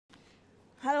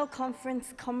Hello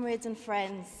conference, comrades and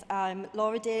friends. I'm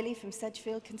Laura Daly from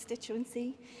Sedgefield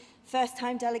constituency. First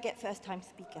time delegate, first time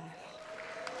speaker.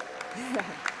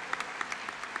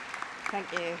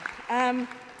 Thank you.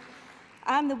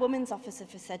 I'm the Women's Officer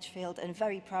for Sedgefield and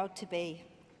very proud to be.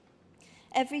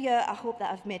 Every year I hope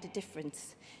that I've made a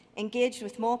difference, engaged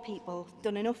with more people,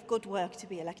 done enough good work to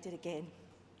be elected again,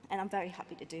 and I'm very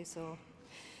happy to do so.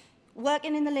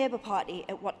 Working in the Labour Party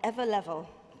at whatever level,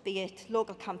 be it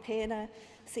local campaigner,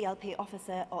 CLP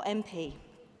officer or MP,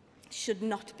 should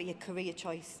not be a career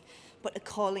choice, but a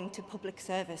calling to public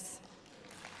service.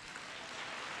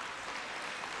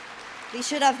 We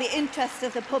should have the interests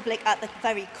of the public at the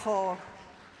very core.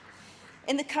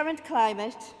 In the current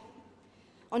climate,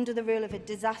 under the rule of a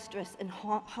disastrous and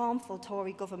harmful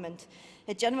Tory government,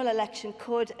 a general election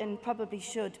could and probably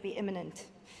should be imminent.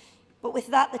 But with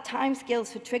that, the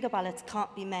timescales for trigger ballots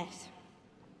can't be met.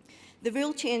 The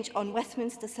rule change on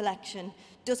Westminster selection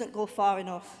doesn't go far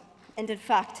enough, and in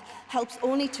fact helps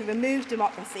only to remove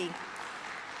democracy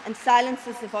and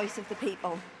silences the voice of the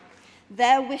people.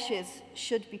 Their wishes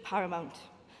should be paramount.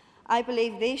 I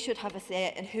believe they should have a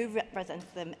say in who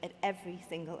represents them at every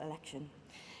single election.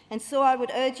 And so I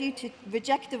would urge you to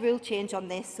reject the rule change on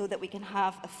this so that we can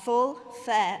have a full,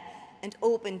 fair and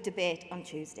open debate on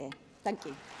Tuesday. Thank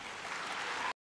you.